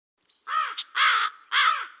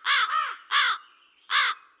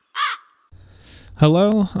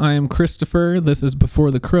Hello, I am Christopher. This is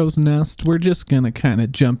Before the Crow's Nest. We're just going to kind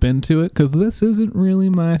of jump into it because this isn't really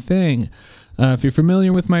my thing. If you're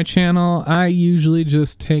familiar with my channel, I usually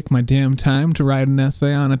just take my damn time to write an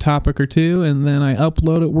essay on a topic or two, and then I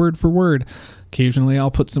upload it word for word. Occasionally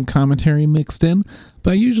I'll put some commentary mixed in,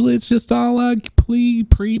 but usually it's just all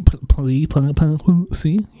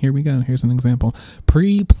see, here we go. Here's an example.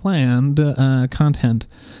 Pre-planned content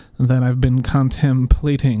that I've been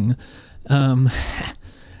contemplating. But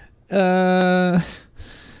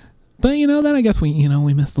then I guess we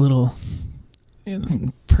missed little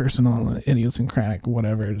personal idiosyncratic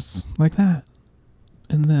whatevers like that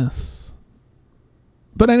in this.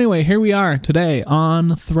 But anyway, here we are today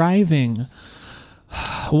on thriving.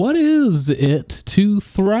 What is it to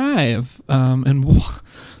thrive? And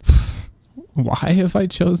why have I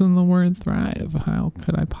chosen the word thrive? How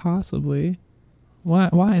could I possibly?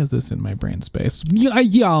 Why is this in my brain space?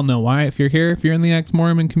 Y'all know why. If you're here, if you're in the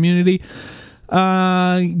ex-Mormon community,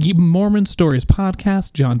 Mormon Stories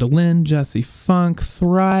podcast, John DeLynn, Jesse Funk,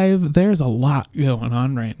 Thrive. There's a lot going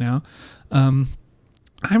on right now. I'm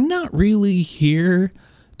not really here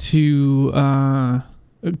to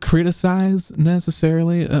criticize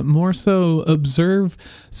necessarily, more so observe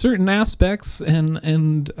certain aspects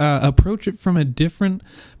and approach it from a different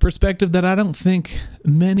perspective that I don't think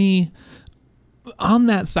many on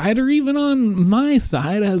that side, or even on my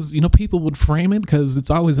side, as people would frame it, because it's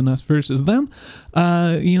always an us versus them,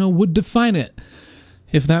 would define it,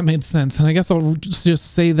 if that made sense. And I guess I'll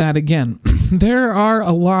just say that again. There are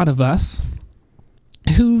a lot of us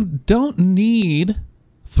who don't need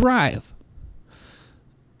Thrive,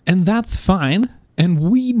 and that's fine. And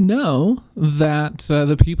we know that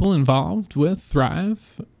the people involved with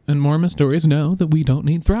Thrive and Mormon Stories know that we don't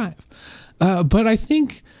need Thrive. But I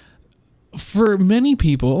think for many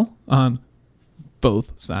people on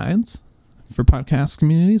both sides, for podcast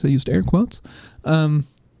communities, I used air quotes.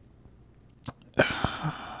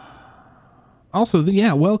 Also,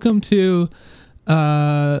 welcome to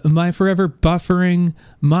my forever buffering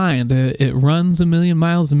mind. It runs 1,000,000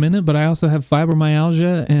 miles a minute, but I also have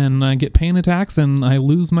fibromyalgia, and I get pain attacks, and I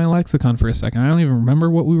lose my lexicon for a second. I don't even remember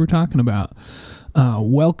what we were talking about.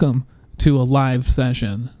 Welcome to a live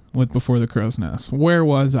session with Before the Crow's Nest. Where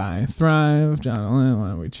was I? Thrive, John, why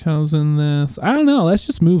have we chosen this? I don't know. Let's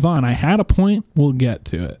just move on. I had a point. We'll get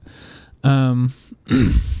to it. The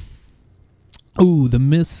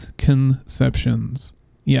misconceptions.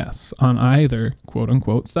 Yes, on either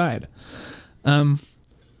quote-unquote side. And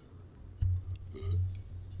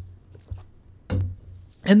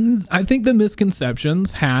I think the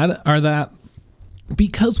misconceptions are that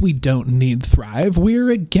because we don't need Thrive, we're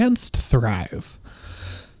against Thrive.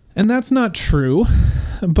 And that's not true,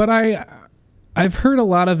 but I've heard a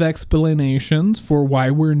lot of explanations for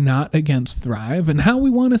why we're not against Thrive and how we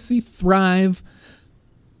want to see Thrive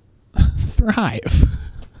thrive.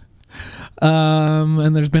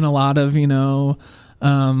 And there's been a lot of,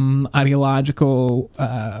 ideological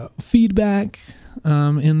feedback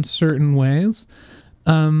in certain ways.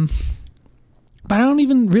 But I don't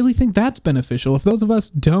even really think that's beneficial. If those of us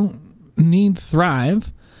don't need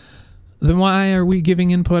Thrive, then why are we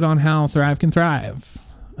giving input on how Thrive can thrive?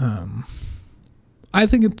 I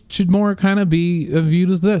think it should more kind of be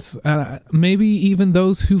viewed as this. Maybe even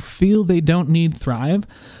those who feel they don't need Thrive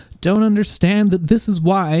don't understand that this is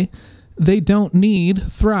why they don't need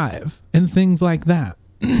Thrive and things like that.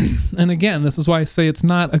 And again, this is why I say it's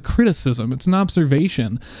not a criticism. It's an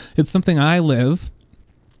observation. It's something I live,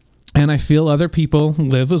 and I feel other people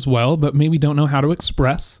live as well, but maybe don't know how to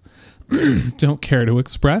express, don't care to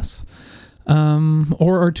express,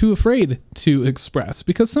 or are too afraid to express,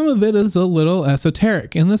 because some of it is a little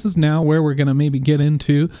esoteric. And this is now where we're going to maybe get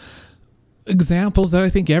into examples that I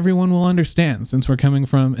think everyone will understand, since we're coming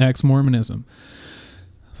from ex-Mormonism.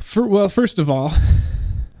 First of all,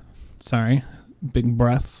 sorry, big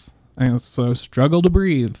breaths. I also struggle to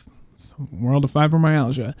breathe. It's a world of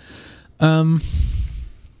fibromyalgia.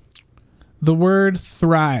 The word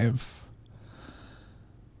thrive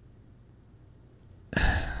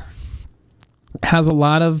has a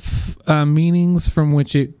lot of meanings from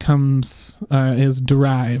which it comes, is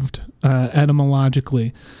derived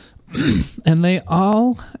etymologically. And they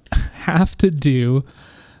all have to do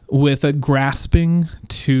with a grasping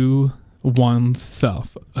to one's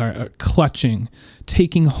self, or clutching,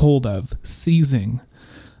 taking hold of, seizing.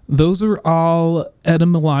 Those are all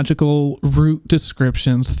etymological root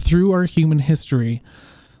descriptions through our human history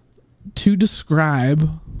to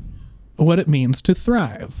describe what it means to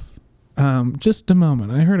thrive. Just a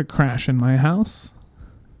moment. I heard a crash in my house.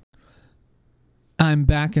 I'm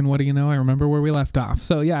back, and what do you know? I remember where we left off.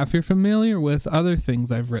 So yeah, if you're familiar with other things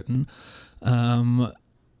I've written,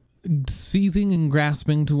 seizing and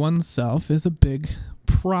grasping to oneself is a big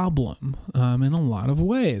problem in a lot of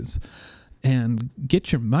ways. And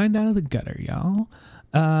get your mind out of the gutter, y'all.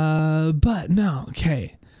 But no,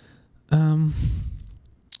 okay.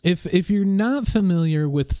 If you're not familiar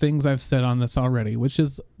with things I've said on this already, which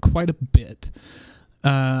is quite a bit,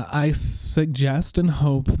 I suggest and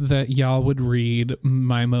hope that y'all would read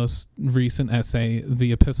my most recent essay,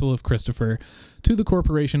 The Epistle of Christopher, to the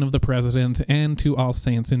Corporation of the President and to all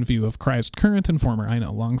saints in view of Christ, current and former. I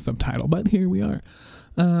know, long subtitle, but here we are.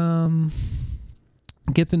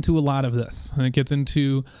 Gets into a lot of this. It gets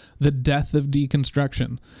into the death of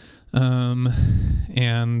deconstruction,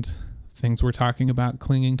 and things we're talking about,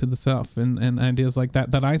 clinging to the self, and ideas like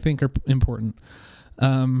that I think are important.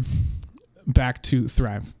 Back to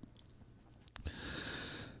Thrive.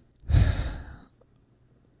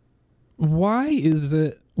 Why is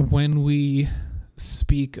it when we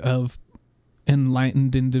speak of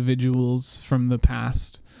enlightened individuals from the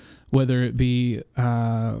past, whether it be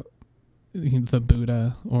the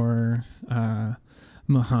Buddha or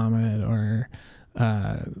Muhammad or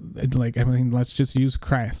let's just use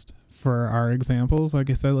Christ for our examples. Like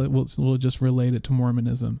I said, we'll just relate it to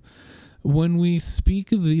Mormonism. When we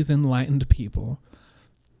speak of these enlightened people,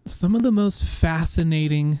 some of the most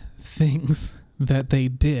fascinating things that they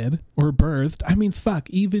did or birthed,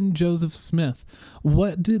 even Joseph Smith,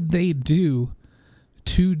 what did they do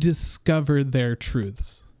to discover their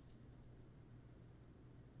truths?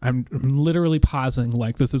 I'm literally pausing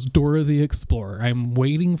like this is Dora the Explorer. I'm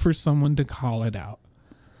waiting for someone to call it out.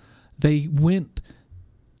 They went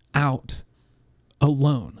out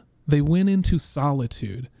alone. They went into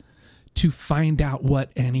solitude to find out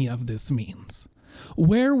what any of this means.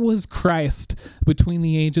 Where was Christ between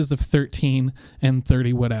the ages of 13 and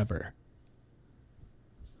 30 whatever?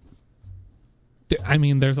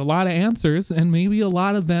 There's a lot of answers, and maybe a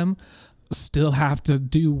lot of them still have to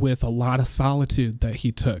do with a lot of solitude that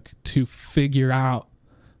he took to figure out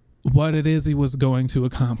what it is he was going to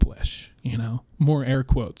accomplish, more air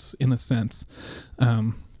quotes in a sense,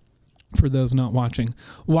 for those not watching.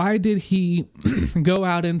 Why did he go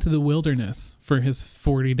out into the wilderness for his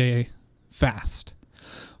 40-day fast?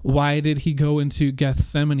 Why did he go into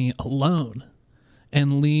Gethsemane alone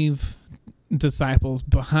and leave disciples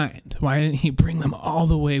behind? Why didn't he bring them all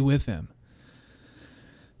the way with him?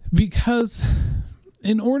 Because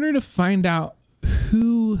in order to find out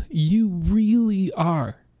who you really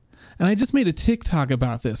are, and I just made a TikTok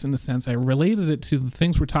about this in a sense. I related it to the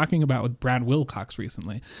things we're talking about with Brad Wilcox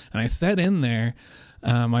recently. And I said in there,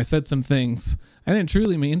 I said some things. I didn't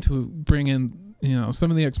truly mean to bring in, some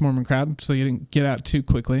of the ex-Mormon crowd, so you didn't get out too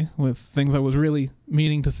quickly with things I was really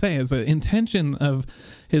meaning to say. As an intention of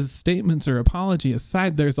his statements or apology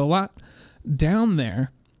aside, there's a lot down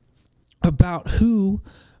there about who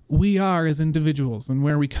we are as individuals and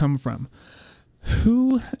where we come from.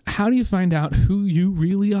 How do you find out who you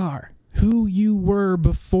really are? Who you were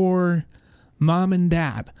before mom and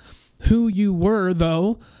dad? Who you were,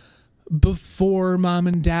 though, before mom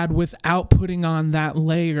and dad without putting on that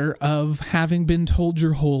layer of having been told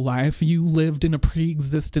your whole life you lived in a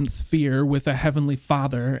pre-existent sphere with a heavenly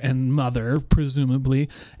father and mother, presumably,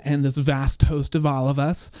 and this vast host of all of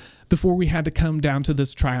us before we had to come down to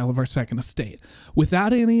this trial of our second estate.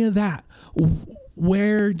 Without any of that,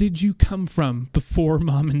 where did you come from before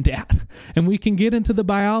mom and dad? And we can get into the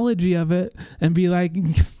biology of it and be like,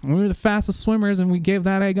 we were the fastest swimmers and we gave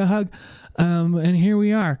that egg a hug. And here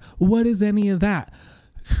we are. What is any of that?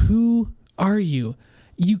 Who are you?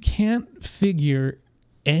 You can't figure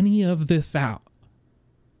any of this out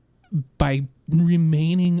by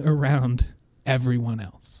remaining around everyone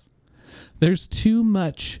else. There's too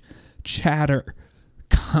much chatter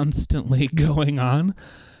constantly going on.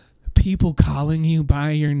 People calling you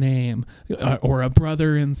by your name or a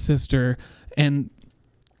brother and sister and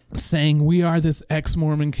saying we are this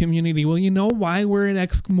ex-Mormon community. Well, you know why we're an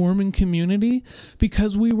ex-Mormon community?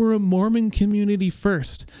 Because we were a Mormon community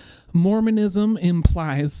first. Mormonism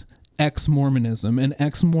implies ex-Mormonism, and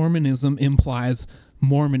ex-Mormonism implies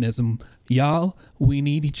Mormonism. Y'all, we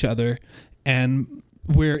need each other, and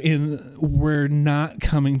we're not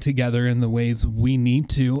coming together in the ways we need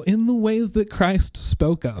to, in the ways that Christ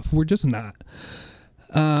spoke of. We're just not.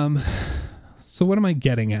 So what am I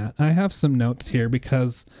getting at? I have some notes here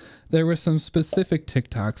because there were some specific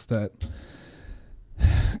TikToks that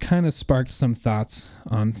kind of sparked some thoughts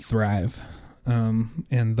on Thrive,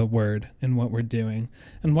 and the word and what we're doing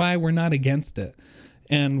and why we're not against it.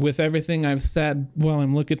 And with everything I've said while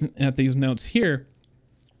I'm looking at these notes here,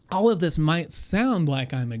 all of this might sound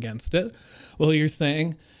like I'm against it. Well, you're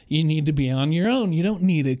saying you need to be on your own. You don't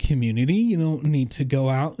need a community. You don't need to go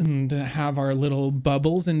out and have our little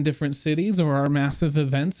bubbles in different cities or our massive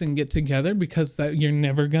events and get together, because that you're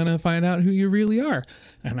never going to find out who you really are.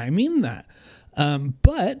 And I mean that.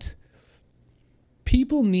 But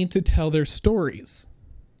people need to tell their stories.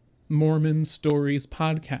 Mormon Stories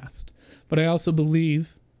podcast. But I also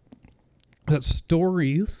believe that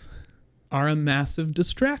stories are a massive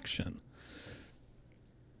distraction.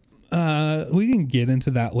 We can get into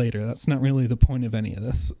that later. That's not really the point of any of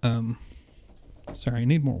this. Sorry, I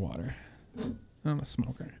need more water. I'm a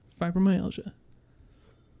smoker. Fibromyalgia.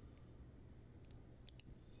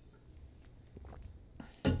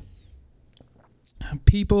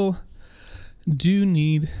 People do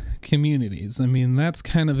need communities. I mean, that's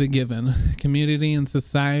kind of a given. Community and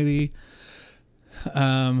society.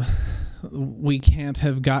 We can't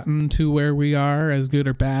have gotten to where we are, as good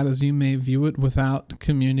or bad as you may view it, without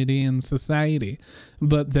community and society.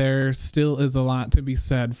 But there still is a lot to be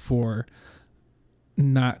said for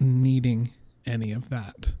not needing any of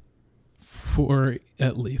that for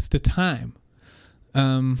at least a time.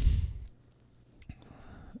 And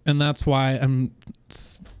that's why I'm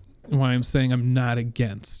saying I'm not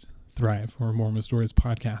against Thrive or Mormon Stories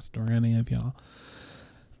podcast or any of y'all.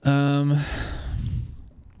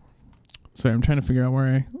 Sorry, I'm trying to figure out where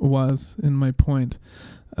I was in my point.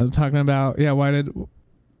 I was talking about, why did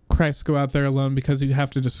Christ go out there alone? Because you have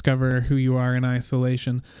to discover who you are in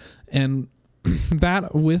isolation. And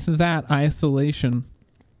that with that isolation,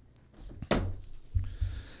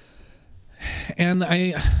 and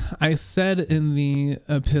I said in the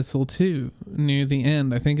epistle too, near the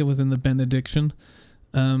end, I think it was in the benediction,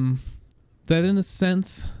 that in a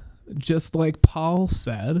sense, just like Paul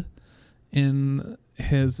said in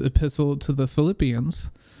his epistle to the Philippians,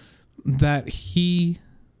 that he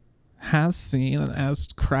has seen as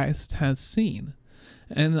Christ has seen.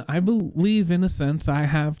 And I believe in a sense I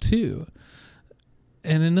have too.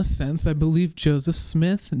 And in a sense, I believe Joseph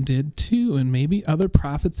Smith did too, and maybe other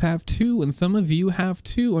prophets have too, and some of you have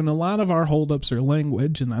too, and a lot of our holdups are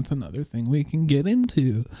language, and that's another thing we can get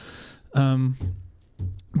into.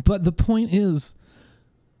 But the point is,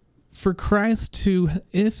 for Christ to,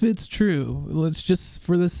 if it's true, let's just,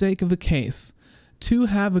 for the sake of a case, to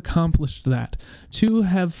have accomplished that, to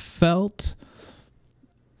have felt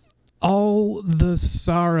all the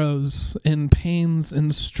sorrows and pains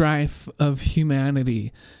and strife of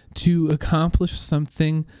humanity, to accomplish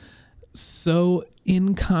something so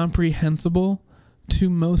incomprehensible to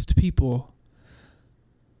most people,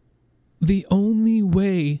 the only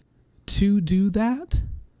way to do that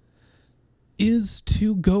is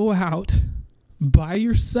to go out by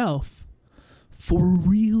yourself for a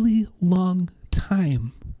really long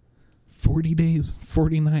time. 40 days,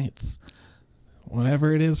 40 nights.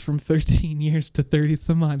 Whatever it is, from 13 years to 30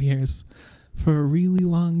 some odd years, for a really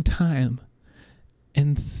long time,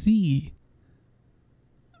 and see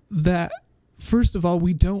that, first of all,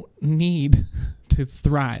 we don't need to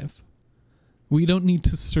thrive. We don't need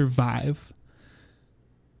to survive,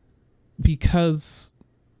 because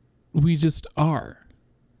we just are.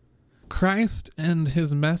 Christ and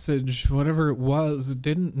his message, whatever it was,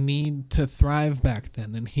 didn't need to thrive back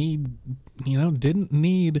then, and he, didn't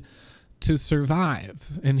need to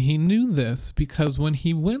survive. And he knew this because when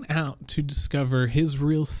he went out to discover his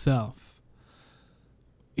real self,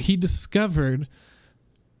 he discovered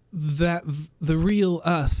that the real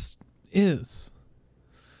us is.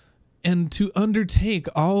 And to undertake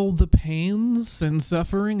all the pains and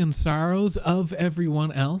suffering and sorrows of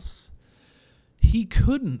everyone else, he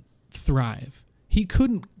couldn't thrive. He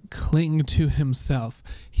couldn't cling to himself.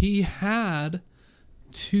 He had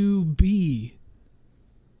to be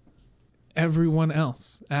everyone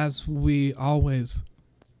else, as we always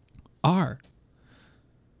are.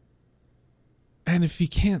 And if you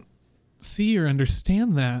can't see or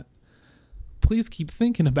understand that, please keep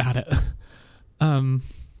thinking about it.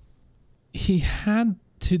 He had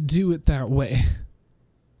to do it that way.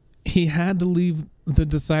 He had to leave the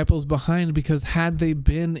disciples behind, because had they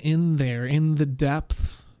been in there, in the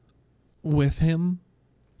depths with him,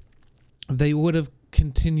 they would have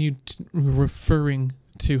continued referring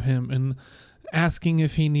to him and asking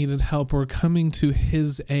if he needed help or coming to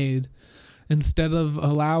his aid, instead of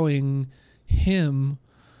allowing him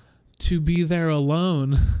to be there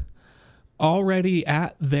alone, already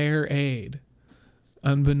at their aid,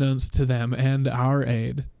 unbeknownst to them, and our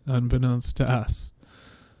aid, unbeknownst to us.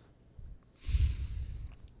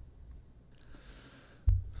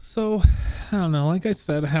 So, I don't know, like I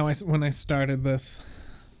said, when I started this,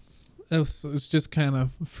 it's just kind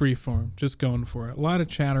of free form, just going for it. A lot of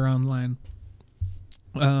chatter online.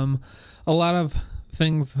 A lot of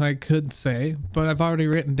things I could say, but I've already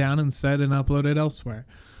written down and said and uploaded elsewhere.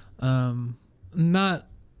 Not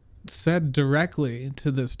said directly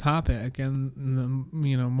to this topic and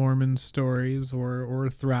the, Mormon stories or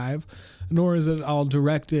Thrive, nor is it all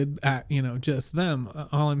directed at, just them.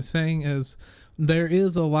 All I'm saying is there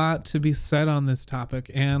is a lot to be said on this topic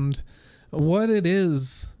and what it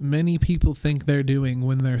is many people think they're doing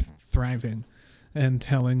when they're thriving and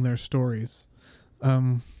telling their stories,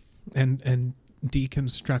 and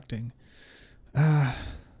deconstructing.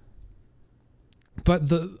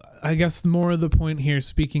 But I guess more of the point here,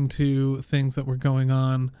 speaking to things that were going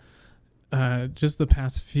on just the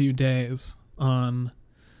past few days on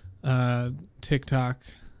TikTok,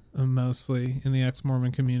 mostly in the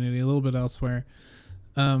ex-Mormon community, a little bit elsewhere,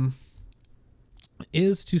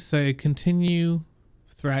 is to say continue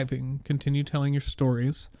thriving, continue telling your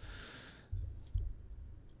stories.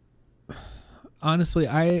 Honestly,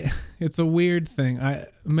 it's a weird thing.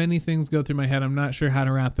 Many things go through my head. I'm not sure how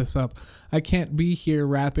to wrap this up. I can't be here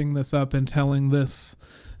wrapping this up and telling this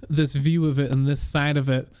view of it and this side of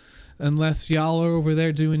it unless y'all are over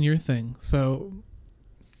there doing your thing. So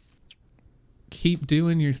keep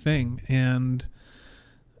doing your thing. And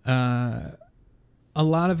a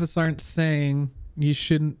lot of us aren't saying you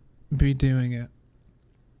shouldn't be doing it.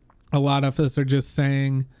 A lot of us are just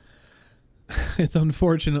saying it's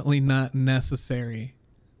unfortunately not necessary,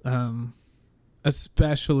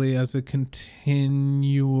 especially as a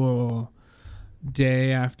continual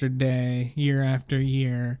day after day, year after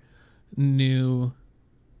year, new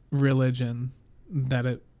religion that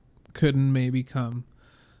it couldn't maybe come.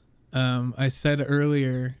 I said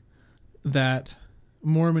earlier that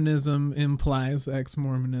Mormonism implies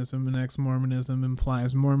ex-Mormonism and ex-Mormonism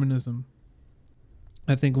implies Mormonism.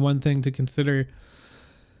 I think one thing to consider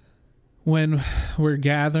when we're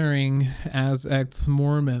gathering as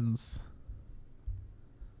ex-Mormons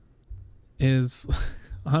is,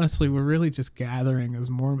 honestly, we're really just gathering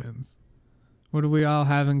as Mormons. What do we all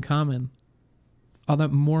have in common? All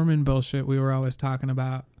that Mormon bullshit we were always talking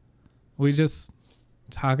about. We just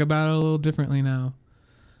talk about it a little differently now.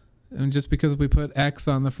 And just because we put X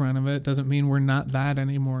on the front of it doesn't mean we're not that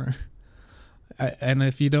anymore. And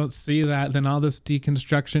if you don't see that, then all this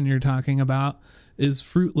deconstruction you're talking about is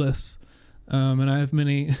fruitless. And I have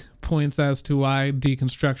many points as to why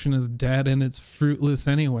deconstruction is dead and it's fruitless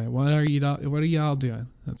anyway. What are y'all doing?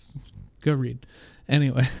 That's go read.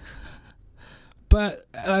 Anyway. But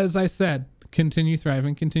as I said, continue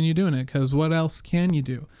thriving, continue doing it, because what else can you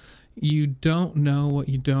do? You don't know what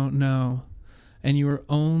you don't know, and you are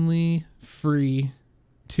only free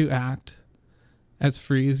to act as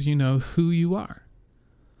free as you know who you are.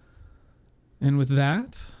 And with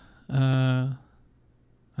that,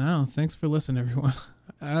 thanks for listening, everyone.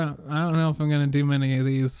 I don't know if I'm gonna do many of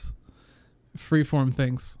these freeform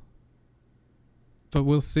things, but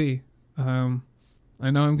we'll see. I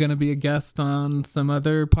know I'm gonna be a guest on some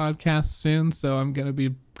other podcasts soon, so I'm gonna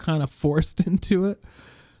be kind of forced into it.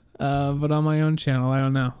 But on my own channel, I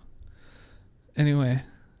don't know. Anyway,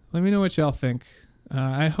 let me know what y'all think.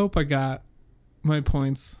 I hope I got my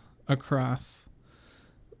points across.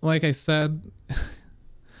 Like I said,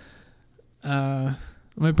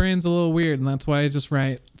 my brain's a little weird, and that's why I just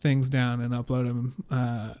write things down and upload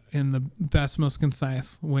them in the best, most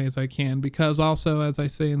concise ways I can. Because also, as I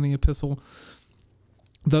say in the epistle,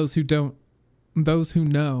 those who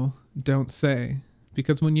know don't say.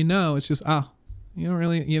 Because when you know, it's just, you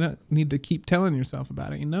don't need to keep telling yourself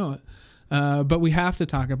about it. You know it. But we have to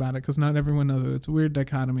talk about it because not everyone knows it. It's a weird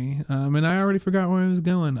dichotomy. And I already forgot where I was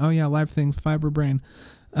going. Oh yeah, live things, fiber brain.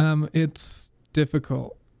 It's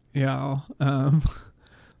difficult, y'all.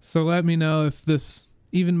 So let me know if this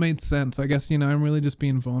even made sense. I guess, I'm really just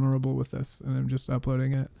being vulnerable with this and I'm just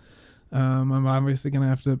uploading it. I'm obviously going to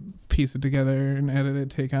have to piece it together and edit it,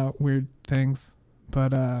 take out weird things.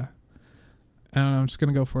 But, I don't know. I'm just going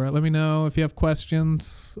to go for it. Let me know if you have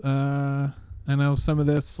questions. I know some of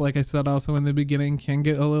this, like I said, also in the beginning, can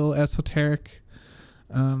get a little esoteric.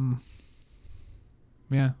 Yeah.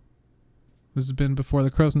 This has been Before the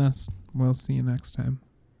Crow's Nest. We'll see you next time.